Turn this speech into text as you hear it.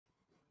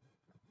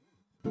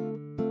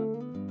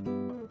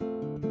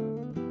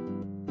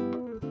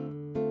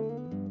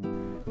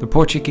The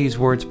Portuguese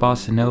words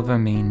bossa nova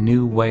mean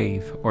new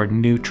wave or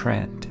new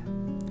trend.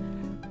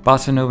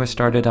 Bossa nova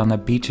started on the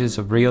beaches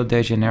of Rio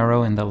de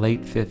Janeiro in the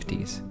late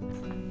 50s.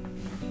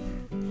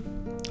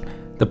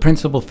 The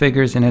principal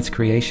figures in its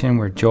creation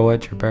were João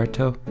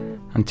Gilberto,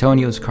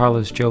 Antônio's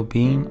Carlos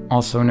Jobim,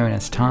 also known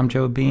as Tom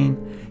Jobim,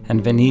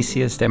 and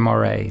Vinìcius de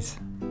Moraes.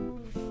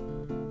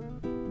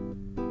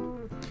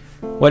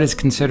 What is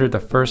considered the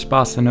first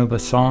bossa nova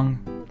song?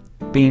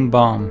 Bim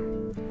Bom.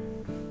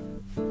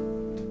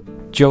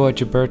 João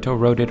Gilberto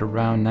wrote it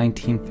around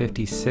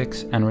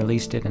 1956 and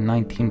released it in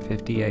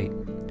 1958.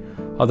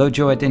 Although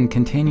João didn't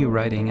continue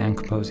writing and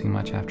composing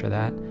much after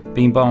that,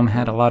 Bim Bom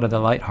had a lot of the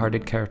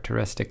light-hearted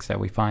characteristics that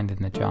we find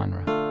in the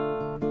genre.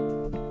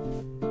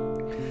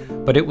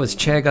 But it was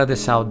Chega de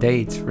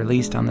Saudades,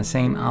 released on the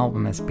same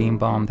album as Bim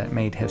Bom, that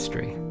made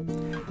history.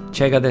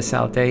 Chega de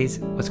Saudades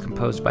was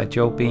composed by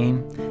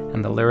Jobim,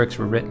 and the lyrics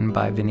were written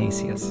by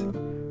Vinìcius.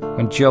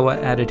 When João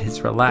added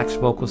his relaxed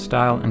vocal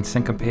style and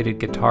syncopated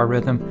guitar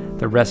rhythm,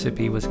 the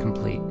recipe was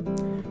complete.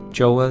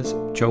 João's,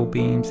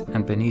 Jobim's,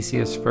 and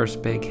Vinìcius'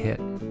 first big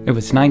hit. It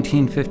was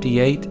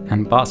 1958,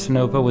 and Bossa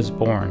Nova was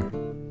born.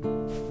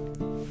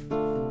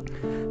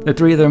 The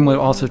three of them would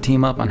also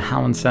team up on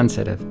How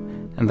Insensitive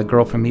and The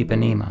Girl from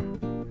Ipanema,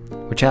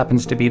 which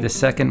happens to be the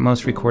second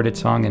most recorded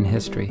song in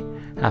history,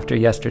 after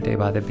Yesterday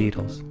by the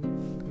Beatles.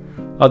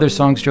 Other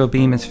songs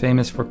Jobim is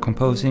famous for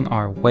composing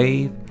are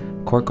Wave,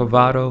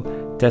 Corcovado,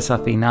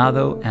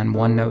 Desafinado, and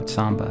One Note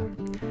Samba.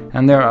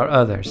 And there are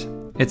others.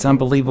 It's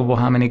unbelievable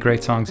how many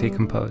great songs he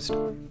composed.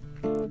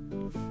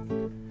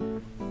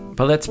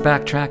 But let's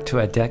backtrack to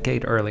a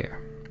decade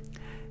earlier.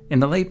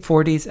 In the late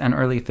 40s and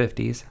early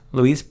 50s,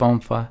 Luis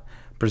Bonfa,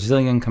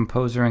 Brazilian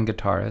composer and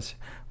guitarist,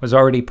 was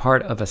already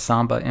part of a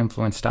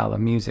samba-influenced style of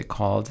music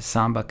called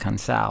samba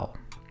canção,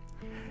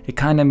 a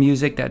kind of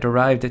music that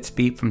derived its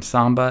beat from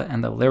samba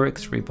and the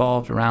lyrics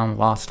revolved around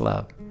lost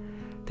love.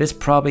 This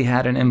probably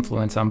had an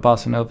influence on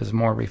bossa nova's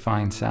more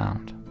refined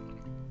sound.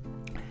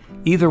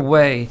 Either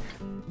way,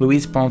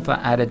 Luis Bonfa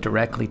added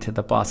directly to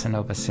the bossa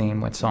nova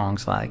scene with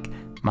songs like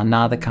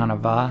Maná de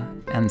Carnaval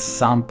and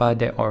Samba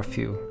de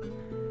Orfeu,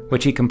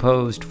 which he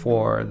composed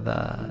for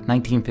the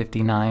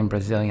 1959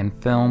 Brazilian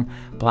film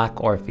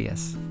Black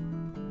Orpheus.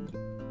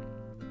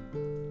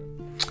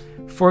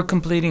 For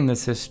completing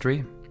this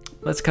history,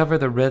 let's cover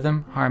the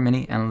rhythm,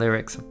 harmony, and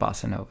lyrics of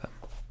bossa nova.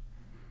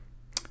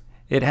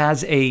 It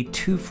has a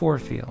 2/4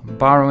 feel,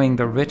 borrowing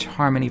the rich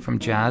harmony from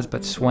jazz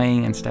but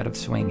swaying instead of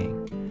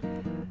swinging.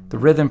 The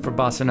rhythm for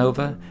bossa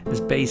nova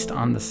is based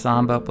on the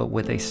samba but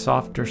with a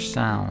softer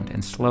sound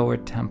and slower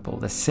tempo.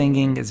 The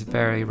singing is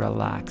very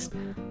relaxed,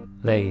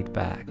 laid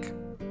back.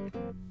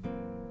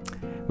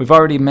 We've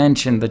already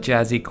mentioned the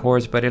jazzy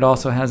chords, but it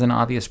also has an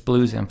obvious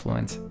blues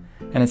influence,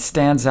 and it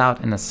stands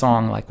out in a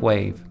song like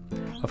Wave.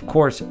 Of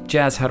course,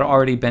 jazz had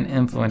already been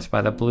influenced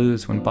by the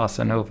blues when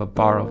bossa nova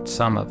borrowed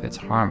some of its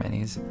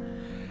harmonies,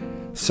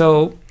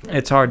 so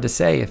it's hard to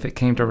say if it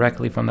came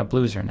directly from the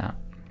blues or not.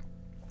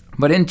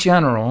 But in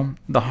general,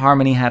 the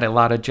harmony had a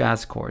lot of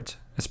jazz chords,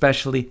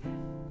 especially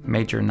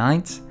major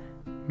ninths,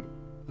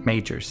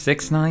 major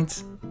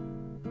 6/9,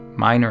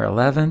 minor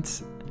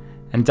 11ths,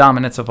 and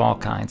dominants of all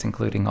kinds,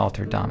 including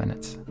altered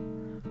dominants.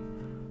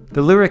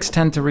 The lyrics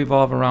tend to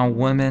revolve around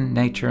women,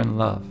 nature, and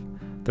love.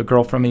 The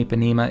girl from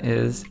Ipanema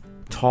is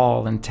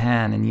tall and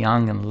tan and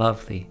young and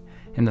lovely.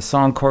 In the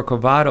song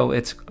Corcovado,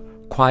 it's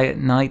quiet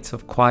nights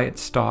of quiet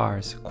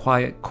stars,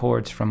 quiet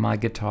chords from my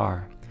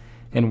guitar.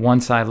 In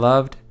Once I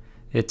Loved,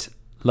 it's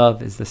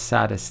love is the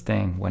saddest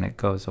thing when it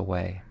goes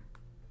away.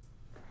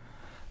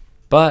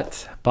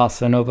 But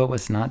bossa nova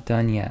was not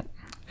done yet.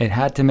 It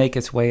had to make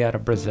its way out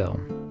of Brazil.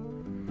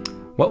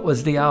 What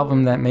was the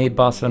album that made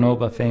bossa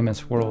nova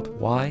famous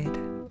worldwide?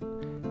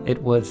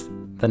 It was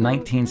the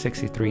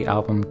 1963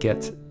 album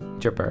Getz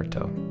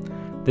Gilberto.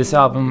 This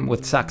album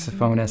with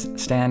saxophonist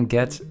Stan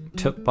Getz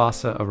took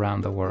bossa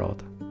around the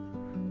world.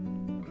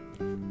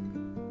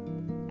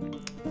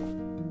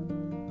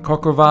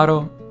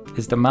 Corcovado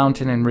is the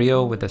mountain in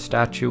Rio with the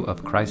statue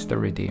of Christ the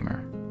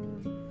Redeemer.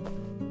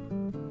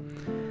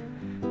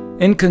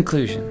 In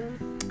conclusion,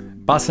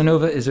 bossa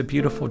nova is a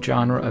beautiful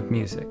genre of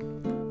music.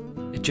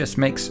 It just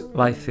makes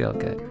life feel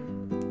good.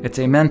 It's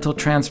a mental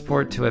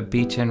transport to a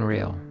beach in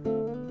Rio.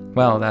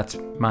 Well, that's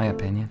my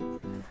opinion.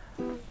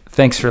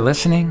 Thanks for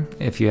listening.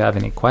 If you have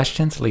any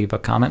questions, leave a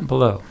comment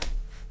below.